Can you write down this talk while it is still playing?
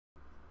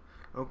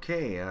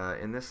Okay,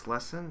 in this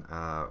lesson,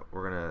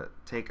 we're going to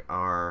take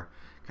our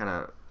kind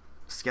of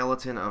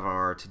skeleton of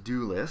our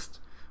to-do list,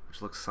 which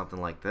looks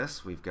something like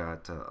this. We've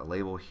got a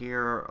label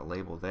here, a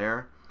label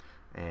there,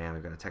 and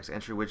we've got a text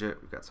entry widget,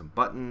 we've got some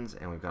buttons,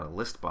 and we've got a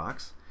list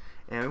box.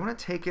 And we want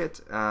to take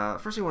it,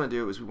 first thing we want to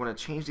do is we want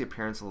to change the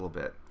appearance a little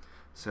bit.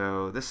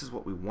 So this is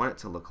what we want it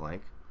to look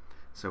like.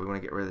 So we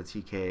want to get rid of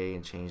the TK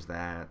and change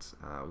that.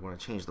 We want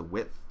to change the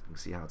width. You can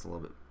see how it's a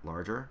little bit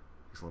larger.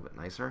 It's a little bit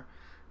nicer.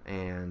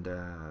 And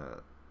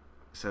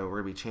so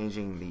we're going to be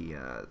changing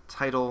the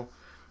title.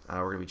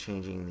 We're going to be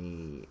changing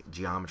the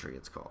geometry,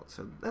 it's called.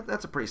 So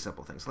that's a pretty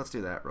simple thing. So let's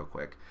do that real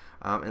quick.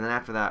 And then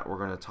after that, we're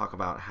going to talk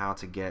about how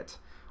to get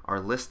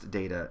our list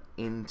data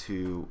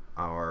into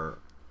our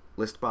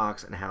list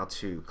box and how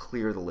to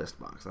clear the list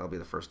box. That'll be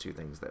the first two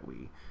things that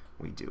we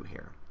do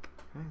here.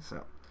 Okay,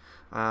 so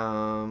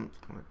I'm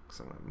going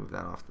to move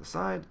that off to the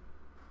side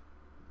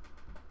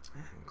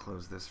and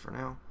close this for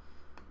now.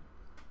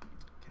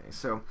 Okay,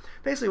 so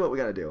basically what we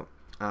got to do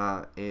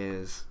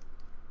is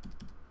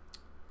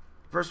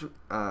first we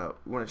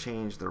want to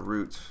change the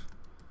root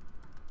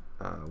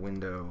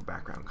window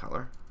background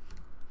color.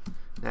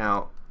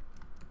 Now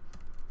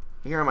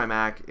here on my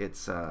Mac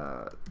it's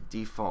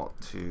default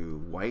to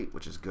white,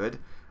 which is good,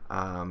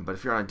 but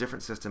if you're on a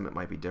different system it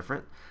might be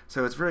different.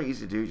 So it's very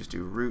easy to do. Just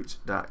do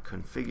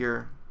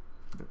root.configure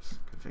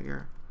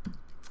configure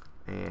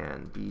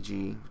and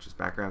bg, which is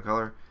background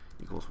color,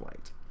 equals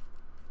white.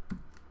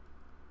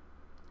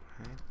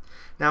 Okay.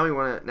 Now we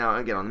want to, now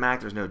again on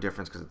Mac there's no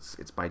difference because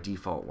it's by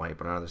default white,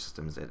 but on other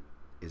systems it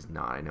is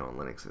not. I know on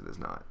Linux it is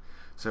not.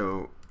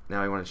 So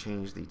now we want to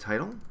change the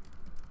title.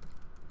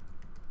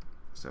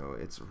 So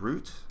it's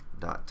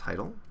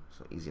root.title,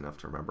 so easy enough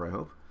to remember, I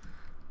hope.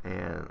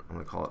 And I'm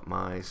going to call it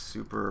my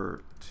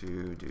super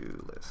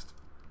to-do list.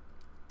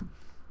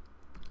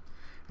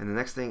 And the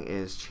next thing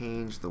is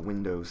change the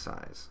window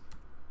size.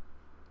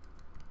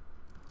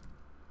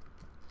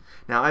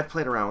 Now I've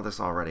played around with this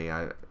already.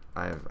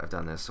 I've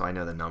done this, so I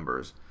know the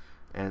numbers.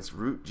 And it's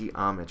root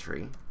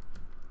geometry.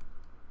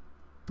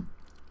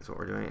 That's what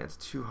we're doing. It's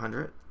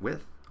 200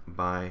 width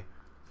by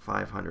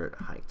 500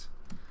 height.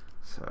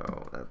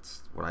 So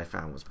that's what I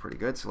found was pretty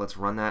good. So let's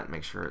run that and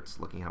make sure it's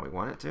looking how we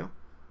want it to. Okay,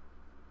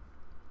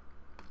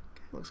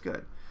 looks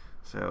good.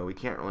 So we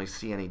can't really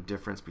see any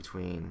difference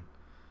between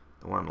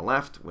the one on the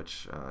left,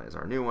 which is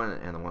our new one,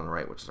 and the one on the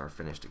right, which is our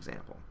finished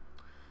example.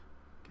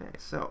 Okay,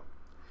 so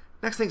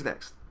next thing's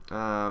next.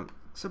 So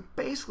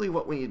basically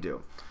what we need to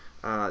do,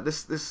 we're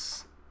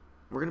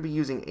going to be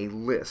using a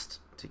list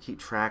to keep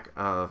track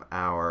of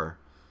our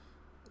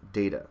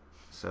data.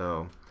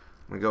 So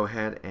I'm going to go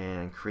ahead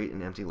and create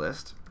an empty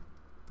list.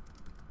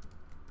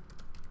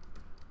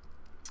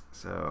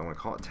 So I'm going to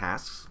call it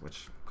tasks,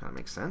 which kind of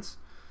makes sense.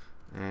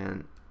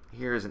 And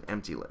here is an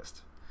empty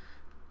list.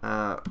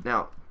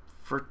 Now,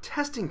 for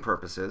testing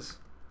purposes,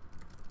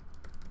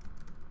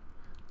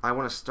 I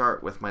want to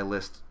start with my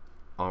list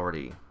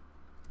already.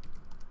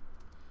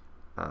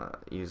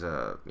 Use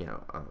a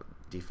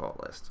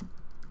default list.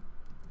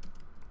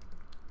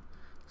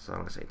 So I'm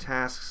going to say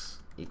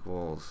tasks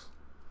equals.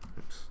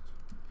 Oops.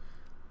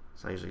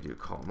 So I usually do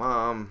call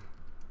mom,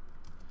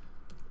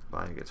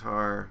 buy a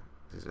guitar.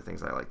 These are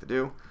things I like to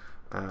do.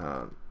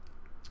 And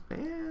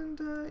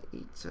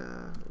eat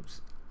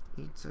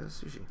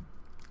sushi.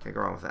 Can't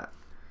go wrong with that.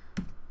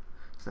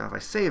 So now if I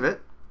save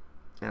it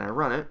and I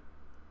run it,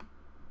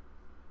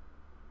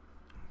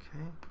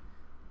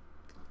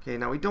 okay,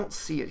 now we don't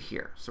see it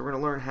here. So we're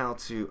going to learn how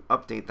to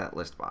update that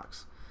list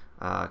box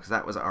because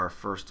that was our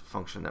first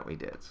function that we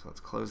did. So let's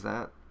close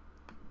that.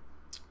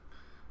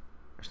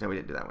 Actually, no, we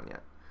didn't do that one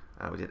yet.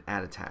 We did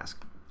add a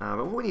task. But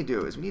what we need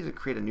to do is we need to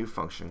create a new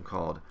function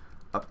called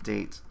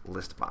update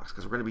list box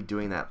because we're going to be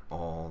doing that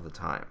all the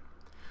time.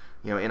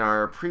 You know, in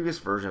our previous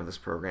version of this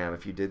program,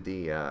 if you did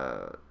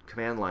the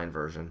command line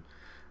version,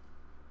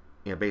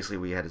 you know, basically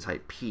we had to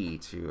type P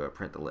to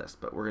print the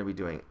list, but we're going to be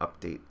doing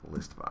update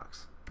list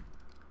box.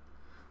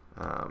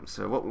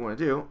 So what we want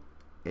to do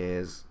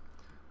is,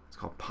 it's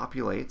called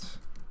populate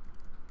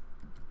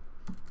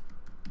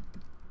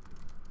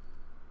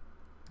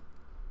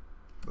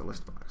the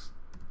list box.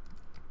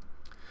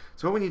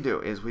 So what we need to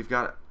do is we've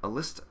got a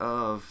list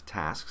of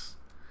tasks.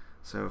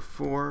 So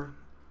for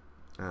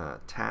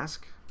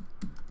task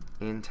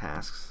in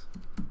tasks.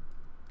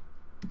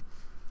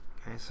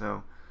 Okay,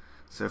 so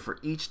for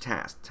each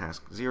task,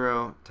 task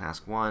 0,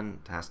 task 1,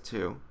 task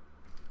 2,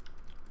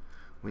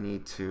 we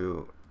need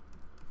to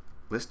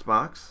list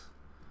box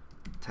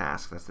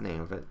task, that's the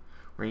name of it.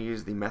 We're going to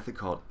use the method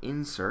called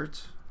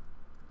insert,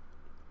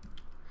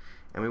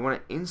 and we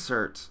want to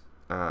insert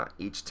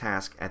each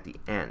task at the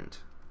end.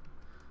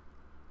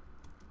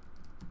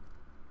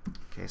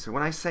 Okay, so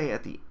when I say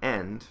at the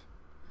end,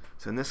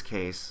 so in this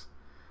case,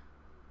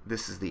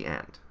 this is the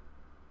end.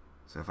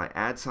 So if I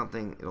add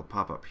something, it'll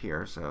pop up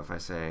here. So if I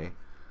say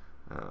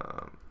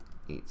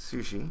eat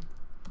sushi,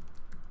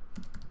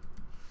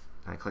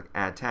 I click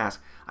add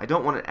task, I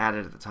don't want it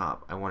added at the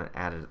top, I want it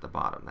added at the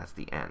bottom. That's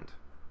the end.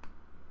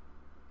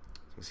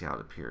 So you see how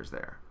it appears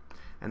there.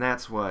 And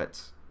that's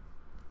what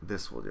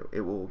this will do.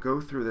 It will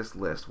go through this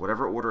list,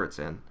 whatever order it's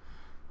in,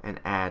 and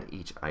add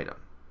each item.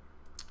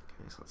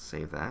 Okay, so let's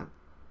save that.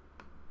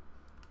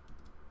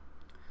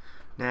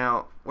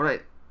 Now,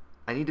 what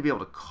I need to be able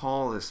to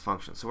call this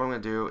function. So what I'm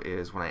going to do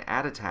is when I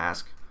add a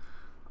task,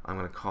 I'm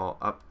going to call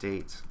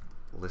update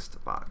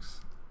Listbox.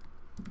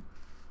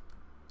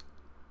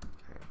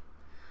 Okay.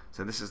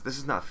 So this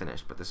is not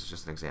finished, but this is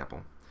just an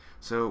example.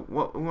 So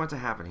what we want to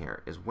happen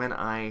here is when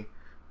I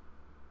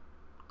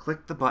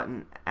click the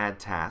button Add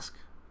Task,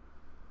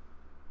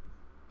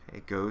 okay,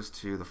 it goes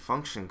to the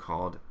function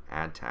called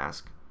Add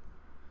Task.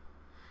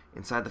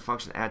 Inside the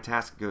function Add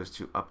Task, it goes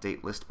to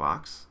Update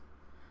Listbox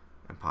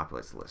and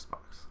populates the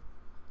Listbox.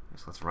 Okay,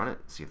 so let's run it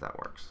and see if that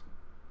works.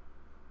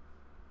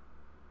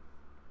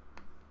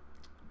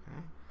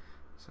 Okay,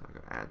 so I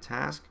go Add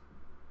Task.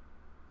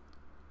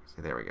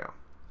 So there we go.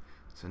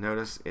 So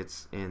notice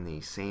it's in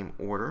the same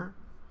order,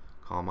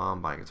 Call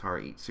Mom, Buy Guitar,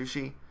 Eat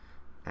Sushi,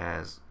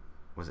 as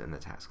was in the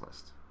task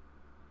list.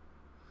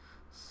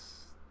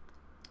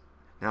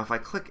 Now if I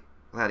click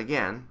that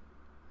again,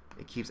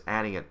 it keeps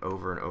adding it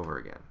over and over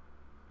again.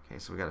 Okay,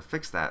 so we got to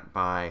fix that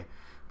by,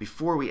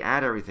 before we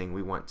add everything,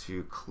 we want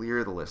to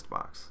clear the list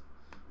box.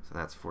 So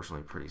that's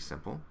fortunately pretty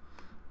simple.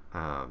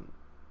 So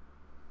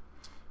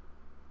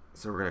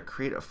we're going to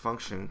create a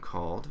function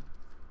called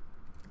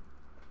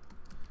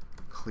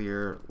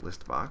clear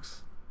list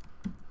box.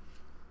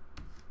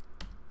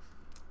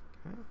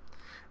 Okay.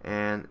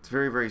 And it's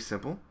very, very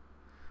simple.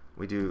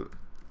 We do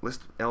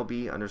list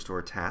lb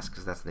underscore task,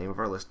 because that's the name of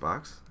our list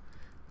box,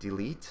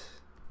 delete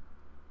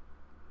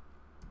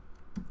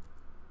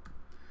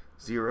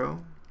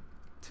 0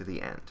 to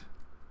the end.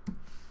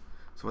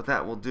 So what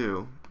that will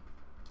do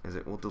is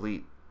it will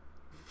delete,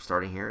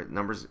 starting here,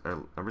 number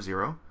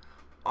 0,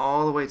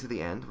 all the way to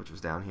the end, which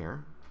was down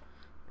here,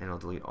 and it'll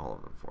delete all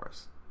of them for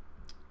us.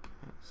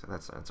 Okay, so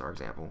that's our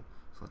example.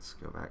 So let's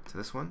go back to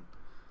this one.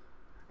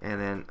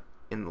 And then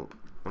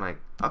when I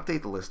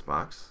update the list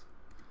box,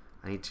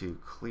 I need to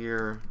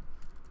clear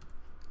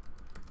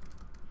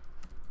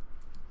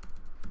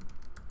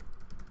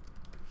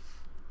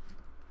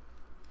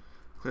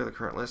the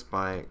current list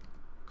by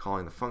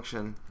calling the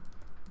function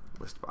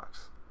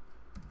listbox.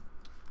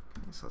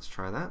 Okay, so let's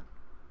try that.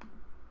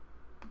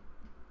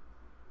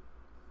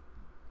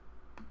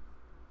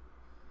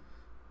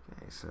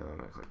 Okay, so I'm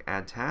going to click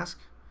Add Task.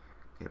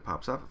 Okay, it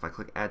pops up. If I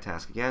click Add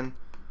Task again,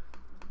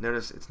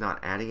 notice it's not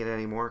adding it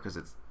anymore because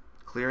it's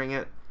clearing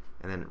it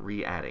and then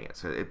re-adding it.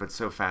 So but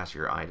so fast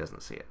your eye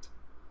doesn't see it.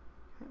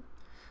 Okay.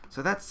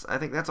 So I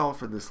think that's all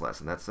for this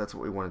lesson. That's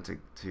what we wanted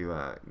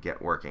to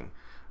get working.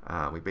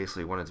 We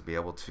basically wanted to be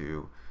able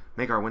to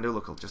make our window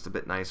look just a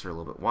bit nicer, a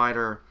little bit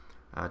wider,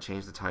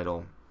 change the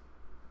title.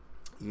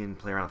 You can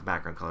play around with the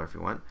background color if you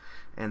want,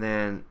 and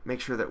then make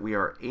sure that we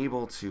are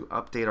able to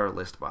update our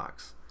list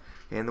box.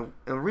 And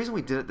the reason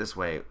we did it this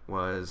way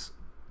was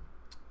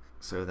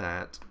so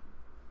that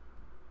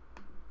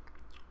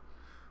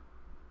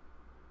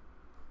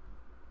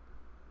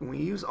when we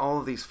use all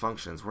of these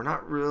functions, we're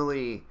not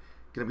really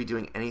going to be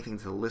doing anything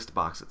to the list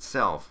box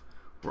itself.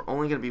 We're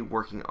only going to be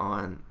working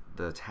on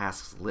the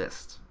tasks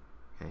list.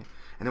 Okay,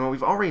 and then when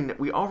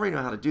we already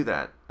know how to do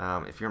that.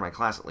 If you're in my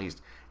class at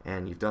least,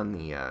 and you've done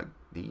the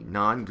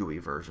non-GUI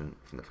version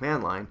from the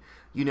command line,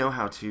 you know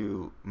how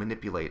to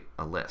manipulate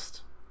a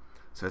list.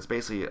 So it's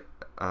basically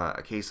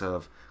a case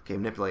of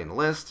manipulating the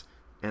list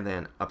and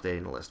then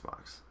updating the list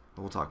box.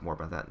 We'll talk more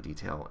about that in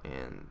detail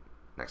in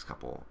next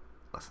couple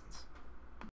lessons.